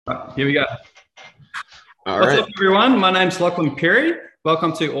Here we go. All What's up, right. everyone? My name's Lachlan Perry.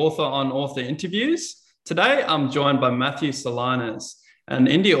 Welcome to Author on Author Interviews. Today, I'm joined by Matthew Salinas, an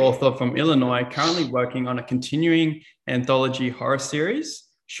indie author from Illinois, currently working on a continuing anthology horror series,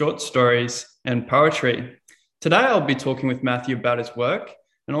 short stories, and poetry. Today, I'll be talking with Matthew about his work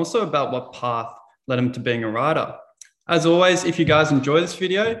and also about what path led him to being a writer. As always, if you guys enjoy this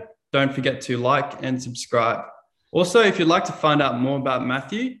video, don't forget to like and subscribe. Also, if you'd like to find out more about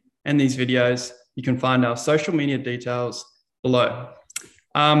Matthew and these videos, you can find our social media details below.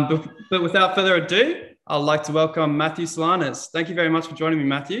 But without further ado, I'd like to welcome Matthew Salinas. Thank you very much for joining me,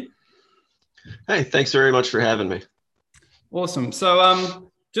 Matthew. Hey, thanks very much for having me. Awesome. So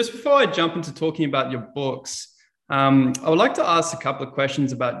just before I jump into talking about your books, I would like to ask a couple of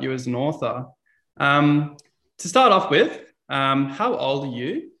questions about you as an author. To start off with, how old are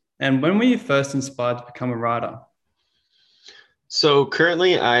you? And when were you first inspired to become a writer? So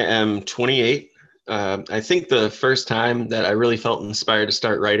currently I am 28. I think the first time that I really felt inspired to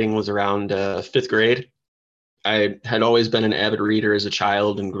start writing was around fifth grade. I had always been an avid reader as a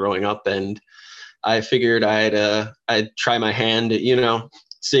child and growing up, and I figured I'd try my hand at,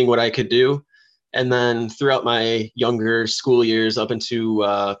 seeing what I could do. And then throughout my younger school years up into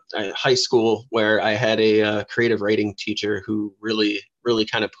high school, where I had a creative writing teacher who really, really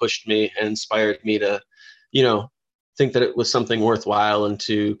kind of pushed me and inspired me to, think that it was something worthwhile and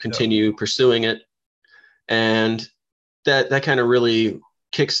to continue pursuing it. And that kind of really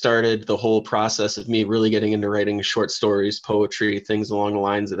kickstarted the whole process of me really getting into writing short stories, poetry, things along the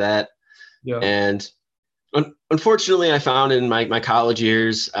lines of that. Yeah. And unfortunately, I found in my college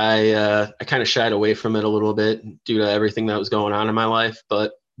years, I kind of shied away from it a little bit due to everything that was going on in my life.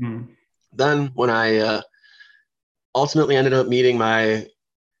 But then when I ultimately ended up meeting my,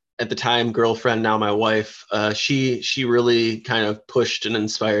 at the time, girlfriend, now my wife, she really kind of pushed and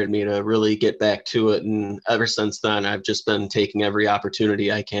inspired me to really get back to it. And ever since then, I've just been taking every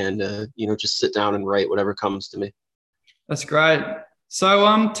opportunity I can to, just sit down and write whatever comes to me. That's great.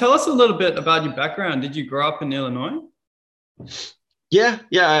 So tell us a little bit about your background. Did you grow up in Illinois? Yeah,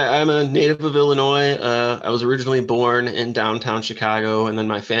 I'm a native of Illinois. I was originally born in downtown Chicago, and then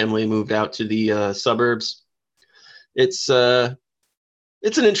my family moved out to the suburbs.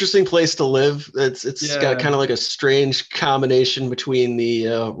 It's an interesting place to live. It's got kind of like a strange combination between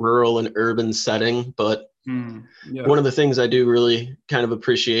the rural and urban setting, but one of the things I do really kind of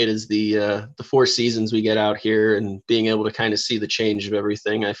appreciate is the four seasons we get out here and being able to kind of see the change of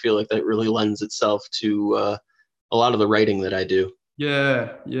everything. I feel like that really lends itself to a lot of the writing that I do.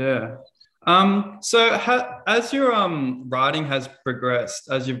 Yeah. As your writing has progressed,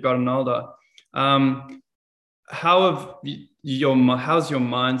 as you've gotten older, how's your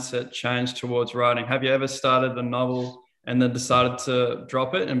mindset changed towards writing? Have you ever started a novel and then decided to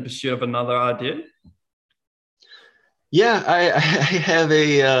drop it in pursuit of another idea? Yeah, I have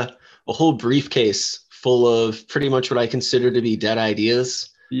a whole briefcase full of pretty much what I consider to be dead ideas.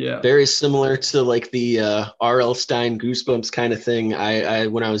 Yeah. Very similar to like the R.L. Stine Goosebumps kind of thing. I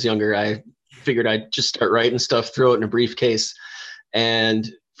when I was younger, I figured I'd just start writing stuff, throw it in a briefcase, and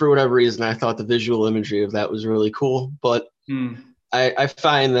for whatever reason, I thought the visual imagery of that was really cool. But I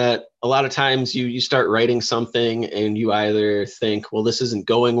find that a lot of times you start writing something and you either think, well, this isn't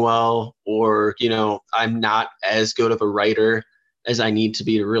going well, or, I'm not as good of a writer as I need to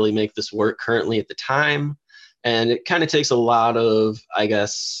be to really make this work currently at the time. And it kind of takes a lot of, I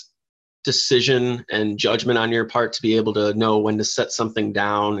guess, decision and judgment on your part to be able to know when to set something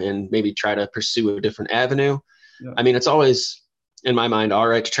down and maybe try to pursue a different avenue. Yeah. I mean, it's always, in my mind, all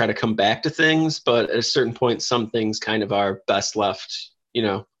right to try to come back to things, but at a certain point, some things kind of are best left,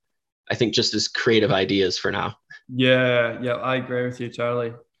 I think just as creative ideas for now. Yeah, I agree with you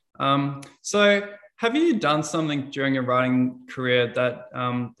totally. So have you done something during your writing career that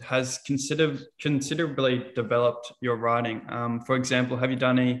has considerably developed your writing? For example, have you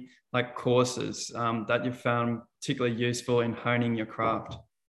done any like courses that you found particularly useful in honing your craft?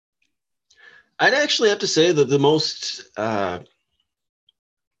 I'd actually have to say that the most, I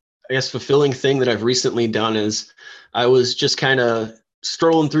guess, fulfilling thing that I've recently done is I was just kind of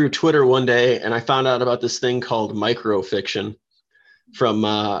strolling through Twitter one day and I found out about this thing called microfiction from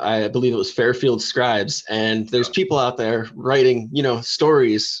I believe it was Fairfield Scribes, and there's people out there writing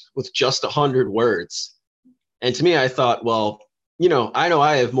stories with just 100 words. And to me, I thought, well, I know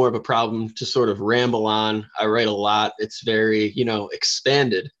I have more of a problem to sort of ramble on. I write a lot. It's very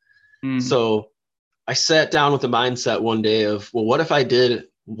expanded. So I sat down with the mindset one day of, well, what if I did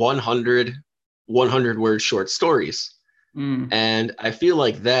 100 word short stories? And I feel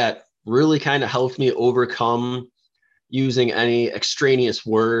like that really kind of helped me overcome using any extraneous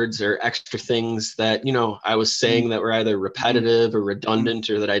words or extra things that, I was saying that were either repetitive or redundant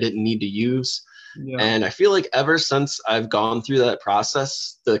or that I didn't need to use. Yeah. And I feel like ever since I've gone through that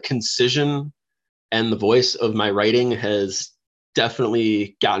process, the concision and the voice of my writing has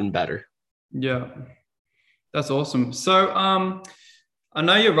definitely gotten better. Yeah. That's awesome. So, I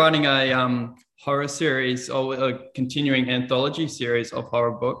know you're writing a horror series or a continuing anthology series of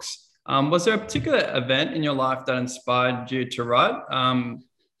horror books. Was there a particular event in your life that inspired you to write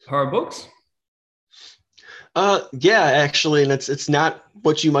horror books? Yeah, actually, and it's not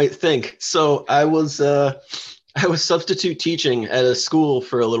what you might think. So I was substitute teaching at a school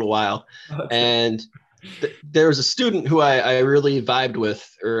for a little while, Okay. and there was a student who I really vibed with,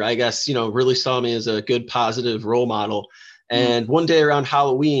 or I guess, really saw me as a good, positive role model. Mm, And one day around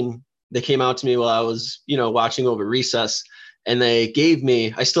Halloween, they came out to me while I was, watching over recess, and they gave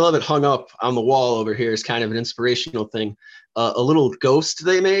me, I still have it hung up on the wall over here as kind of an inspirational thing, a little ghost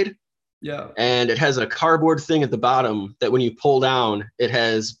they made. yeah. And it has a cardboard thing at the bottom that when you pull down, it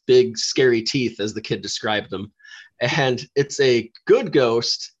has big, scary teeth, as the kid described them. And it's a good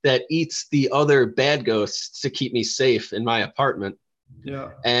ghost that eats the other bad ghosts to keep me safe in my apartment. Yeah.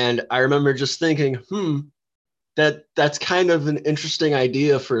 And I remember just thinking, that's kind of an interesting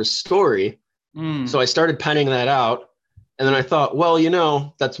idea for a story. So Mm, I started penning that out. And then I thought,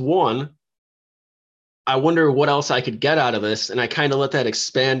 well, that's one. I wonder what else I could get out of this. And I kind of let that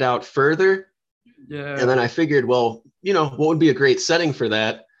expand out further. And yeah. then I figured, well, what would be a great setting for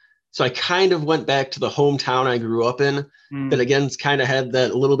that? So I kind of went back to the hometown I grew up in that Mm, again kind of had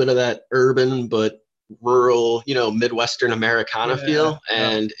that little bit of that urban but rural, Midwestern Americana yeah. feel. Yeah.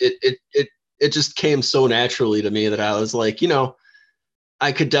 And it just came so naturally to me that I was like,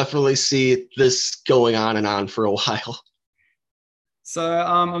 I could definitely see this going on and on for a while. So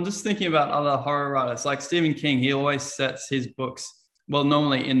I'm just thinking about other horror writers like Stephen King. He always sets his books, well,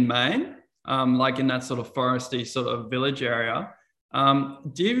 normally in Maine, like in that sort of foresty sort of village area.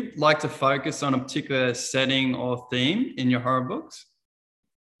 Do you like to focus on a particular setting or theme in your horror books?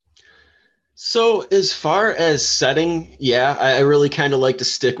 So as far as setting, yeah, I really kind of like to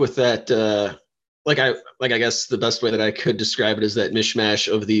stick with that. Like I guess the best way that I could describe it is that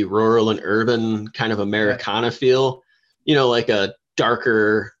mishmash of the rural and urban kind of Yeah, Americana feel. Like a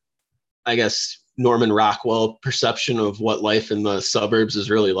darker, I guess, Norman Rockwell perception of what life in the suburbs is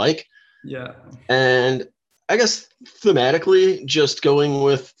really like. yeah, And I guess thematically, just going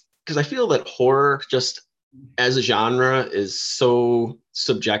with, because I feel that horror just as a genre is so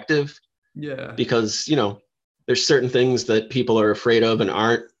subjective yeah, because, there's certain things that people are afraid of and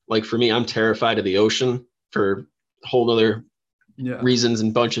aren't. Like for me, I'm terrified of the ocean for whole other yeah, reasons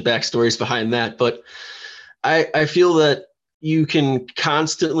and bunch of backstories behind that. But I feel that you can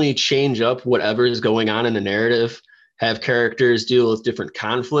constantly change up whatever is going on in the narrative, have characters deal with different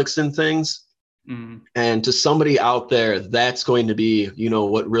conflicts and things. mm, And to somebody out there, that's going to be,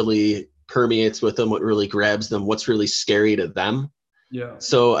 what really permeates with them, what really grabs them, what's really scary to them. yeah,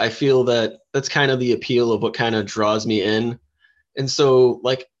 So I feel that that's kind of the appeal of what kind of draws me in. And so,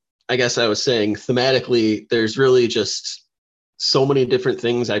 like, I guess I was saying, thematically, there's really just so many different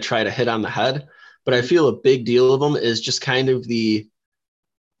things I try to hit on the head. But I mm, feel a big deal of them is just kind of the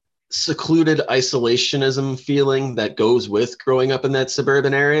secluded isolationism feeling that goes with growing up in that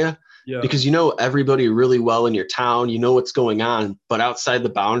suburban area. yeah, Because you know everybody really well in your town, you know what's going on. But outside the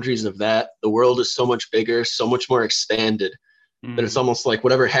boundaries of that, the world is so much bigger, so much more expanded that it's mm, almost like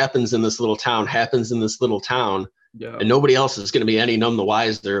whatever happens in this little town happens in this little town yeah, and nobody else is going to be any none the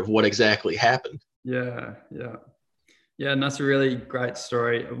wiser of what exactly happened. yeah, yeah. Yeah, and that's a really great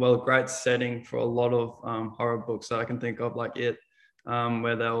story. Well, great setting for a lot of horror books that I can think of, like it,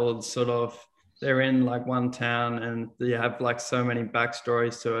 where they're all sort of they're in like one town and you have like so many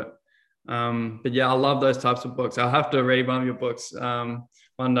backstories to it. But yeah, I love those types of books. I'll have to read one of your books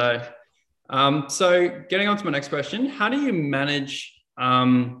one day. So getting on to my next question, how do you manage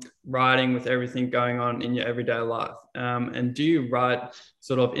writing with everything going on in your everyday life? And do you write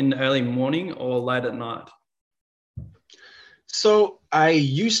sort of in the early morning or late at night? So I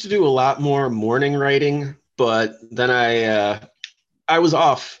used to do a lot more morning writing, but then I was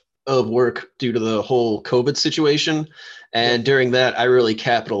off of work due to the whole COVID situation. Yeah. And during that, I really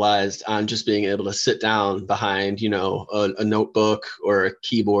capitalized on just being able to sit down behind, a notebook or a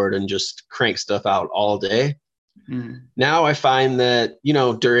keyboard and just crank stuff out all day. Mm. Now I find that,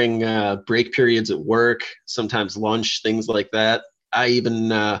 during break periods at work, sometimes lunch, things like that, I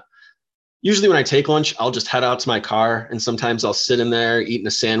even usually when I take lunch, I'll just head out to my car and sometimes I'll sit in there eating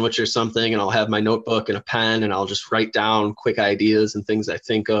a sandwich or something and I'll have my notebook and a pen and I'll just write down quick ideas and things I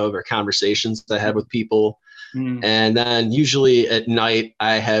think of or conversations I had with people. Mm. And then usually at night,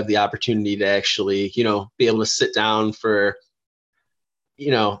 I have the opportunity to actually, be able to sit down for,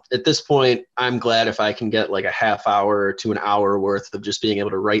 at this point, I'm glad if I can get like a half hour to an hour worth of just being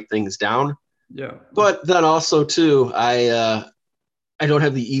able to write things down. Yeah. But then also too, I don't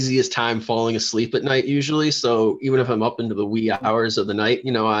have the easiest time falling asleep at night usually. So even if I'm up into the wee hours of the night,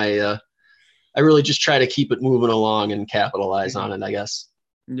 I really just try to keep it moving along and capitalize on it, I guess.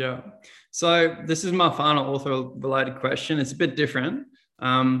 Yeah. So this is my final author related question. It's a bit different.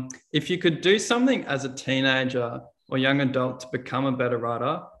 If you could do something as a teenager or young adult to become a better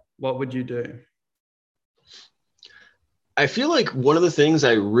writer, what would you do? I feel like one of the things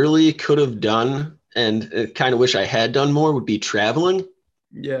I really could have done and kind of wish I had done more would be traveling.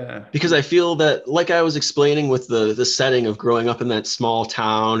 Yeah. Because I feel that, like I was explaining with the setting of growing up in that small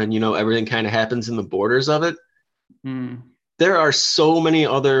town and, everything kind of happens in the borders of it, Mm. there are so many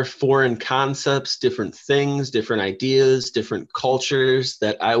other foreign concepts, different things, different ideas, different cultures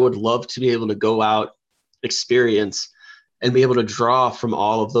that I would love to be able to go out, experience, and be able to draw from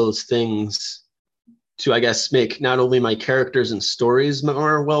all of those things to, I guess, make not only my characters and stories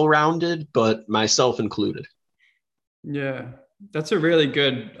more well-rounded, but myself included. Yeah. That's a really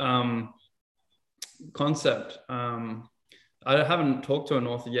good concept. I haven't talked to an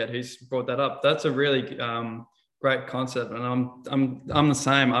author yet who's brought that up. That's a really great concept, and I'm the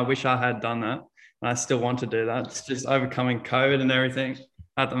same. I wish I had done that, and I still want to do that. It's just overcoming COVID and everything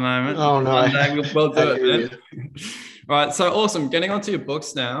at the moment. Oh, no, One day we'll I do it, hear man. you. All right, so awesome. Getting onto your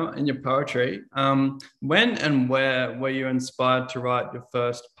books now and your poetry. When and where were you inspired to write your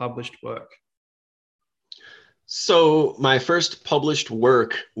first published work? So my first published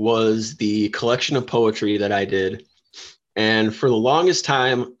work was the collection of poetry that I did. And for the longest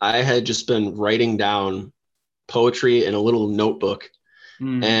time, I had just been writing down poetry in a little notebook.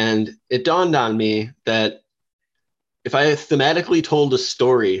 Mm. And it dawned on me that if I thematically told a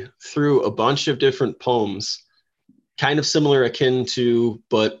story through a bunch of different poems, kind of similar akin to,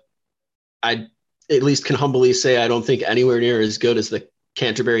 but I at least can humbly say I don't think anywhere near as good as the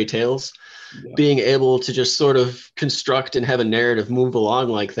Canterbury Tales, Yeah. being able to just sort of construct and have a narrative move along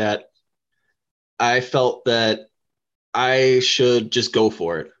like that, I felt that I should just go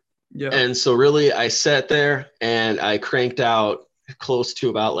for it. Yeah. And so really I sat there and I cranked out close to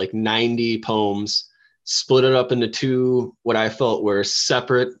about like 90 poems, split it up into two, what I felt were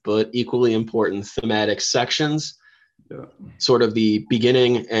separate but equally important thematic sections, Yeah. sort of the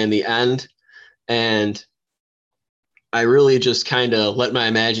beginning and the end. And I really just kind of let my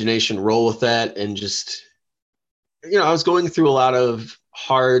imagination roll with that and just, I was going through a lot of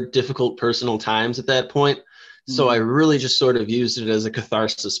hard, difficult personal times at that point. So I Mm. really just sort of used it as a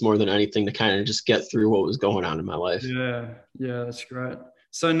catharsis more than anything to kind of just get through what was going on in my life. Yeah, yeah, that's great.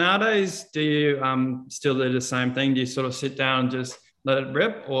 So nowadays, do you still do the same thing? Do you sort of sit down and just let it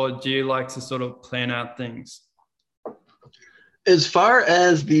rip, or do you like to sort of plan out things? As far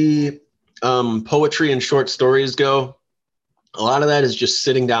as the poetry and short stories go, a lot of that is just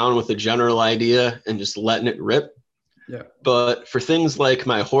sitting down with a general idea and just letting it rip. Yeah. But for things like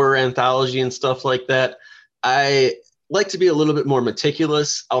my horror anthology and stuff like that, I like to be a little bit more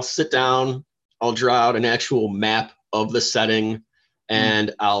meticulous. I'll sit down, I'll draw out an actual map of the setting, Mm.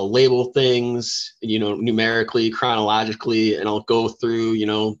 and I'll label things, numerically, chronologically, and I'll go through,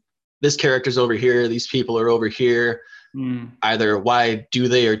 this character's over here, these people are over here. Mm. Either why do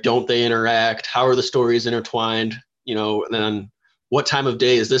they or don't they interact? How are the stories intertwined? And then what time of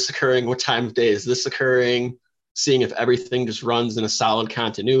day is this occurring? What time of day is this occurring? Seeing if everything just runs in a solid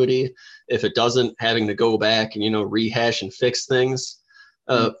continuity. If it doesn't, having to go back and, rehash and fix things.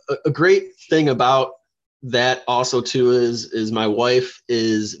 Mm. A great thing about that also too is my wife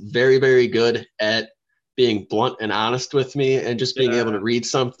is very, very good at being blunt and honest with me and just being able Yeah. to read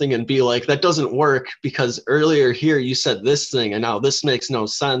something and be like, that doesn't work because earlier here you said this thing and now this makes no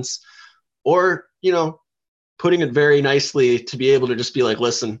sense. Or, putting it very nicely to be able to just be like,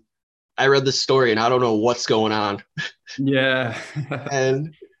 listen, I read this story and I don't know what's going on. Yeah.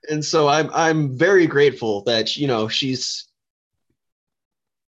 and and so I'm very grateful that, she's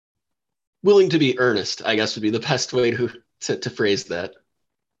willing to be earnest, I guess would be the best way to phrase that.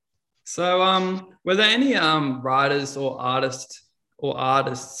 So, were there any writers or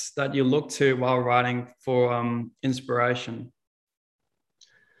artists that you look to while writing for inspiration?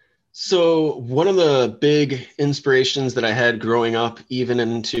 So one of the big inspirations that I had growing up, even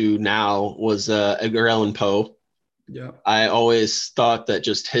into now, was Edgar Allan Poe. Yeah. I always thought that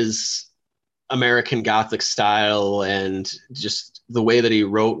just his American Gothic style and just the way that he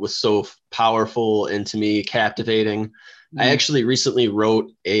wrote was so powerful and to me captivating. I Mm. actually recently wrote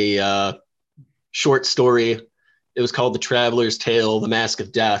short story. It was called The Traveler's Tale, The Mask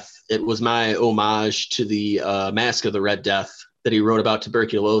of Death. It was my homage to the Mask of the Red Death that he wrote about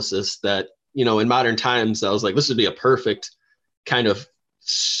tuberculosis that, in modern times, I was like, this would be a perfect kind of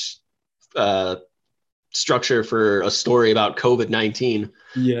uh, structure for a story about COVID-19.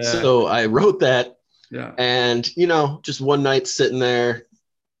 Yeah. So I wrote that, Yeah. and, just one night sitting there,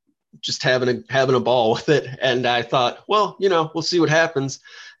 just having a ball with it. And I thought, well, we'll see what happens.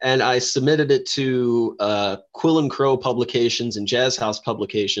 And I submitted it to Quill and Crow Publications and Jazz House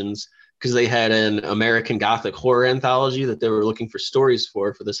Publications because they had an American Gothic horror anthology that they were looking for stories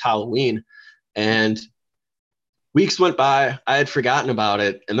for this Halloween. And weeks went by, I had forgotten about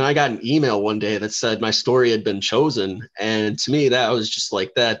it. And then I got an email one day that said my story had been chosen. And to me, that was just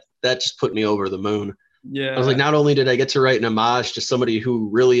like that just put me over the moon. I was like, Yeah. not only did I get to write an homage to somebody who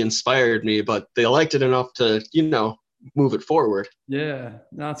really inspired me, but they liked it enough to, move it forward. Yeah,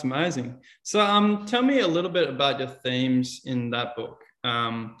 that's amazing. So, tell me a little bit about your themes in that book.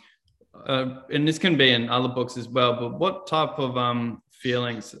 And this can be in other books as well. But what type of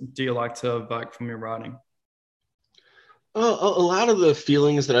feelings do you like to evoke from your writing? A lot of the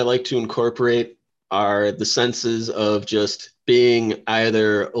feelings that I like to incorporate are the senses of just being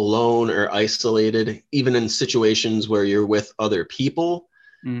either alone or isolated, even in situations where you're with other people.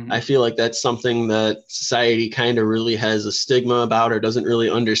 I Mm. feel like that's something that society kind of really has a stigma about or doesn't really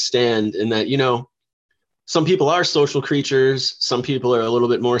understand, in that, some people are social creatures, some people are a little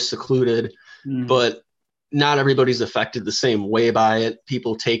bit more secluded, Mm. but not everybody's affected the same way by it.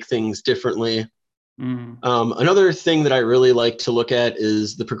 People take things differently. Mm. Another thing that I really like to look at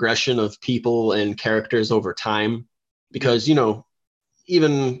is the progression of people and characters over time, Yeah. because,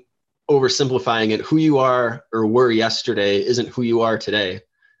 even oversimplifying it, who you are or were yesterday isn't who you are today.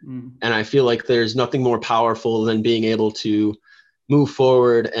 Mm. And I feel like there's nothing more powerful than being able to move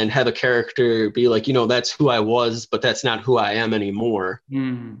forward and have a character be like, that's who I was, but that's not who I am anymore.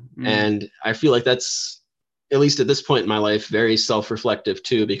 Mm. Mm. And I feel like that's, at least at this point in my life, very self-reflective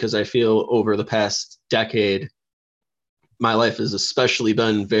too, because I feel over the past decade, my life has especially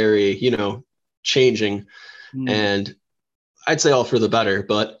been very, changing, Mm. and I'd say all for the better.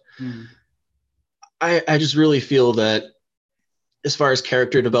 But Mm. I just really feel that as far as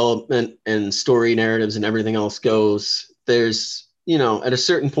character development and story narratives and everything else goes, there's, at a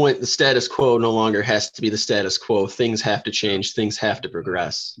certain point, the status quo no longer has to be the status quo. Things have to change, things have to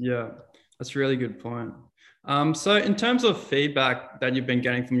progress. Yeah, that's a really good point. So, in terms of feedback that you've been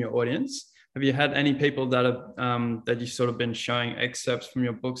getting from your audience, have you had any people that have that you've sort of been showing excerpts from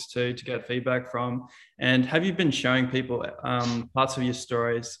your books to get feedback from? And have you been showing people parts of your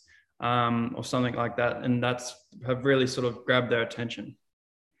stories or something like that, and that's have really sort of grabbed their attention?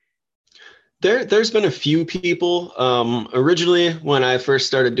 There's been a few people. Originally, when I first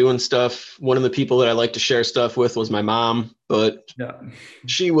started doing stuff, one of the people that I like to share stuff with was my mom, but Yeah.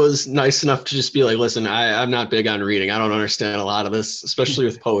 she was nice enough to just be like, listen, I'm not big on reading. I don't understand a lot of this, especially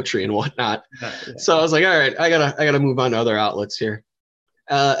with poetry and whatnot. Yeah, yeah. So I was like, all right, I gotta move on to other outlets here.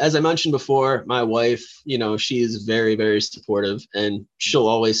 As I mentioned before, my wife, she's very, very supportive, and she'll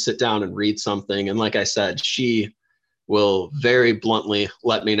always sit down and read something. And like I said, she will very bluntly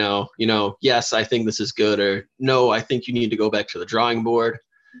let me know, yes, I think this is good, or no, I think you need to go back to the drawing board.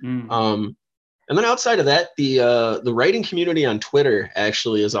 Mm. Um, and then outside of that, the writing community on Twitter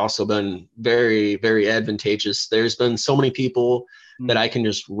actually has also been very, very advantageous. There's been so many people that Mm. I can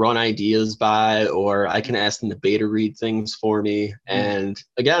just run ideas by, or I can ask them to beta read things for me. Mm. And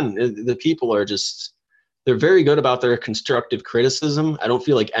again, the people are just, they're very good about their constructive criticism. I don't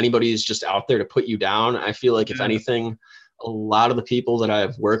feel like anybody's just out there to put you down. I feel like, if Yeah. anything, a lot of the people that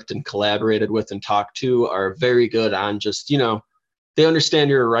I've worked and collaborated with and talked to are very good on just, they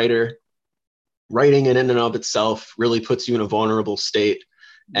understand you're a writer. Writing in and of itself really puts you in a vulnerable state.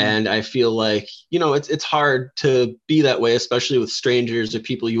 Mm. And I feel like, it's hard to be that way, especially with strangers or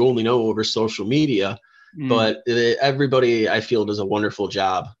people you only know over social media. Mm. But everybody, I feel, does a wonderful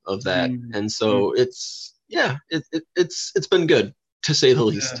job of that. Mm. And Mm. so it's been good, to say the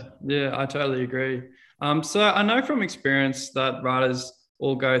least. Yeah, yeah, I totally agree. So I know from experience that writers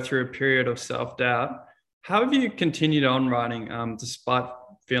all go through a period of self-doubt. How have you continued on writing despite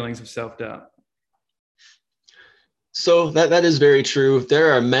feelings of self-doubt? So that is very true.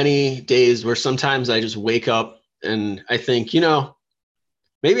 There are many days where sometimes I just wake up and I think,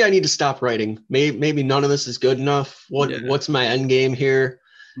 maybe I need to stop writing. Maybe none of this is good enough. Yeah. What's my end game here?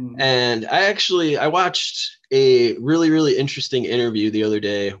 Mm. And I watched a really, really interesting interview the other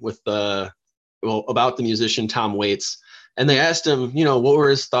day with about the musician Tom Waits. And they asked him, what were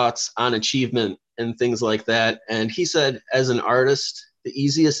his thoughts on achievement and things like that. And he said, as an artist, the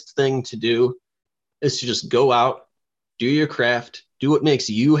easiest thing to do is to just go out, do your craft, do what makes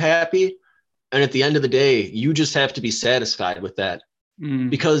you happy. And at the end of the day, you just have to be satisfied with that. Mm,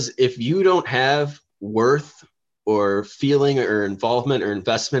 Because if you don't have worth or feeling or involvement or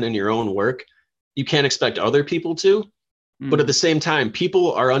investment in your own work, you can't expect other people to. But at mm, the same time,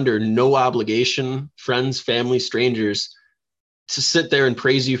 people are under no obligation, friends, family, strangers, to sit there and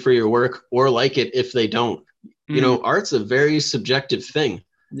praise you for your work or like it if they don't. mm, Art's a very subjective thing.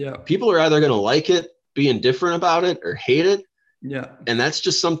 yeah, People are either going to like it, be indifferent about it, or hate it. yeah. And that's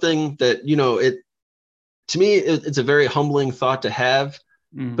just something that, it to me, it's a very humbling thought to have,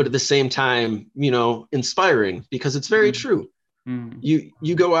 but at Mm, the same time, inspiring because it's very mm, true. mm,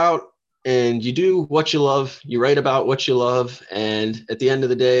 You go out and you do what you love, you write about what you love, and at the end of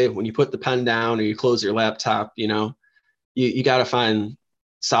the day, when you put the pen down or you close your laptop, you got to find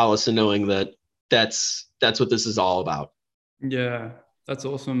solace in knowing that that's what this is all about. yeah, that's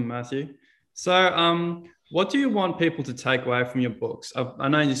awesome, Matthew. So, what do you want people to take away from your books? I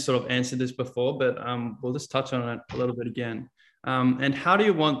know you sort of answered this before, but we'll just touch on it a little bit again. And how do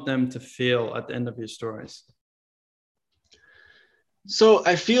you want them to feel at the end of your stories? So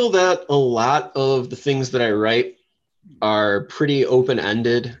I feel that a lot of the things that I write are pretty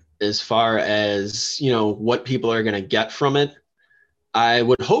open-ended as far as, what people are going to get from it. I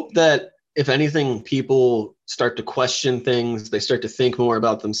would hope that if anything, people start to question things, they start to think more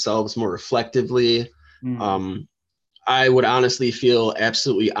about themselves more reflectively. Mm, Um, I would honestly feel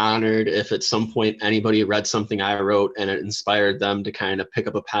absolutely honored if at some point anybody read something I wrote and it inspired them to kind of pick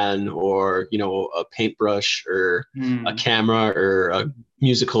up a pen or, a paintbrush or a mm, camera or a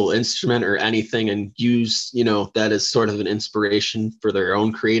musical instrument or anything and use, that as sort of an inspiration for their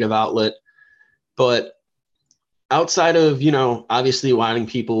own creative outlet. But outside of, obviously wanting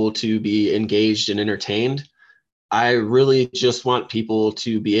people to be engaged and entertained, I really just want people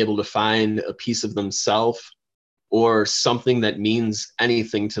to be able to find a piece of themselves or something that means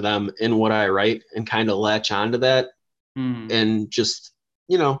anything to them in what I write and kind of latch onto that mm, and just,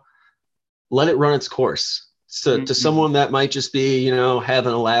 you know, let it run its course. So to mm, someone that might just be,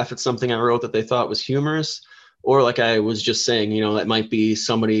 having a laugh at something I wrote that they thought was humorous, or like I was just saying, that might be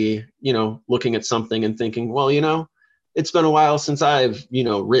somebody, looking at something and thinking, well, it's been a while since I've,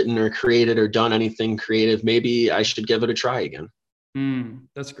 written or created or done anything creative. Maybe I should give it a try again.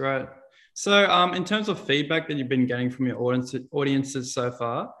 that's great. So, in terms of feedback that you've been getting from your audiences so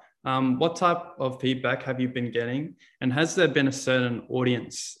far, what type of feedback have you been getting? And has there been a certain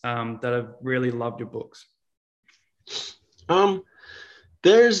audience that have really loved your books? Um,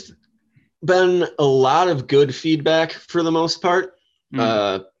 there's been a lot of good feedback for the most part. Mm.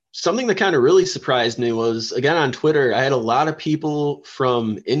 Uh, Something that kind of really surprised me was, again, on Twitter, I had a lot of people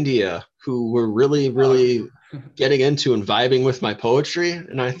from India who were really, Oh. really getting into and vibing with my poetry.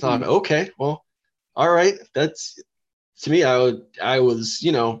 And I thought, Mm, okay, well, all right. That's to me, I was,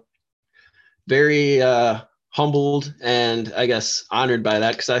 very humbled and I guess honored by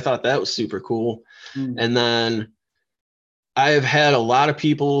that because I thought that was super cool. mm, And then I've had a lot of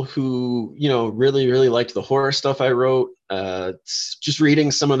people who, really, really liked the horror stuff I wrote. Just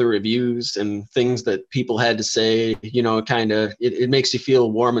reading some of the reviews and things that people had to say, kind of, it makes you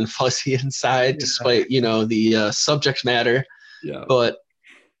feel warm and fuzzy inside, yeah, despite, the subject matter. yeah, But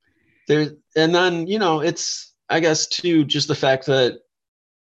there, and then, it's, I guess, too, just the fact that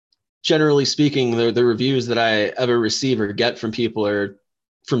generally speaking, the reviews that I ever receive or get from people are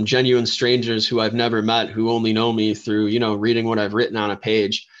from genuine strangers who I've never met, who only know me through, reading what I've written on a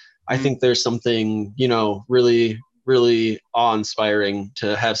page. I mm, think there's something, really, really awe-inspiring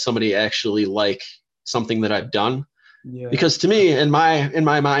to have somebody actually like something that I've done. yeah, Because to me, in my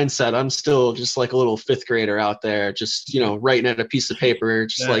mindset, I'm still just like a little fifth grader out there, just, writing at a piece of paper,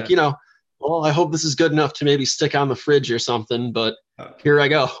 just yeah. like, well, I hope this is good enough to maybe stick on the fridge or something, but here I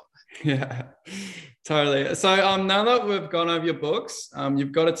go. Yeah, totally. So now that we've gone over your books,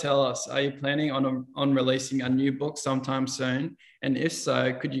 you've got to tell us, are you planning on releasing a new book sometime soon? And if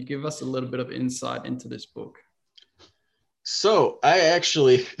so, could you give us a little bit of insight into this book? So I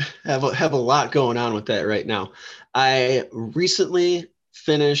actually have a lot going on with that right now. I recently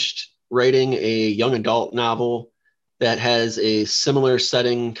finished writing a young adult novel that has a similar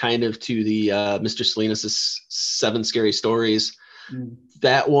setting, kind of to the Mr. Salinas' Seven Scary Stories. Mm,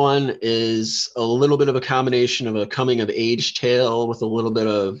 That one is a little bit of a combination of a coming of age tale with a little bit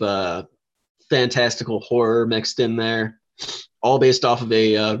of fantastical horror mixed in there, all based off of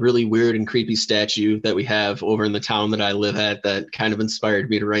a really weird and creepy statue that we have over in the town that I live at that kind of inspired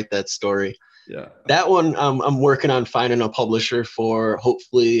me to write that story. yeah. That one I'm working on finding a publisher for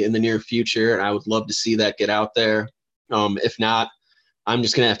hopefully in the near future, and I would love to see that get out there. If not, I'm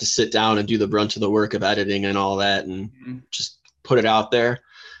just going to have to sit down and do the brunt of the work of editing and all that and Mhm. just put it out there.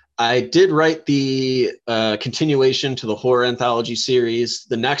 I did write the continuation to the horror anthology series.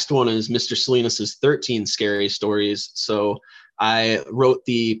 The next one is Mr. Salinas's 13 Scary Stories. So I wrote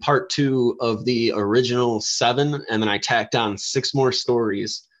the part 2 of the original 7, and then I tacked on 6 more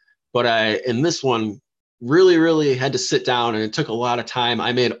stories. But in this one, really had to sit down, and it took a lot of time.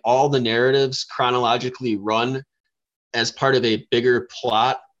 I made all the narratives chronologically run as part of a bigger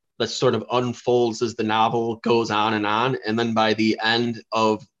plot that sort of unfolds as the novel goes on and on. And then by the end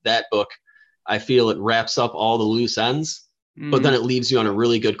of that book, I feel it wraps up all the loose ends, but then it leaves you on a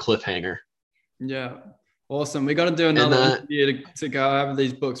really good cliffhanger. Yeah. Awesome. We got to do And another interview to go over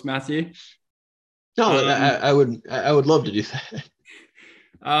these books, Matthew. no, Um, I would love to do that.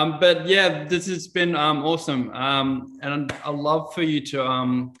 but yeah, this has been awesome. And I'd love for you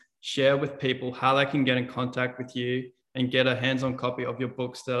to share with people how they can get in contact with you and get a hands-on copy of your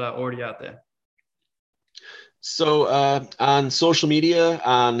books that are already out there. So on social media,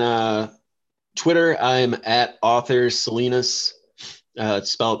 on Twitter, I'm at author Salinas.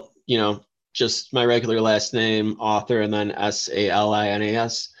 It's spelled, just my regular last name, author, and then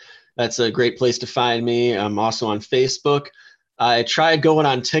Salinas. That's a great place to find me. I'm also on Facebook. I tried going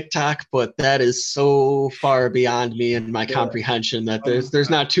on TikTok, but that is so far beyond me and my Yeah. comprehension that there's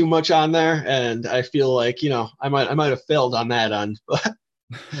not too much on there, and I feel like I might have failed on that end. But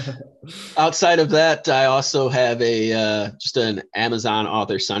outside of that, I also have a just an Amazon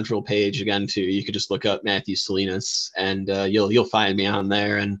Author Central page again too. You could just look up Matthew Salinas, and you'll find me on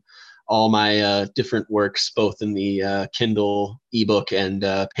there, and all my different works, both in the Kindle ebook and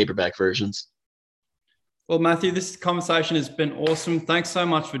paperback versions. Well, Matthew, this conversation has been awesome. Thanks so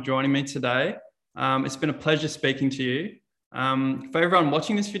much for joining me today. It's been a pleasure speaking to you. For everyone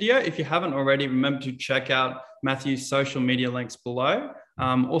watching this video, if you haven't already, remember to check out Matthew's social media links below.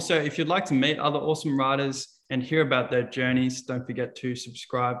 Also, if you'd like to meet other awesome writers and hear about their journeys, don't forget to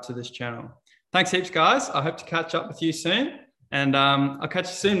subscribe to this channel. Thanks heaps, guys. I hope to catch up with you soon. And I'll catch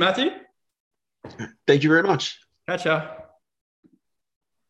you soon, Matthew. Thank you very much. Catch ya.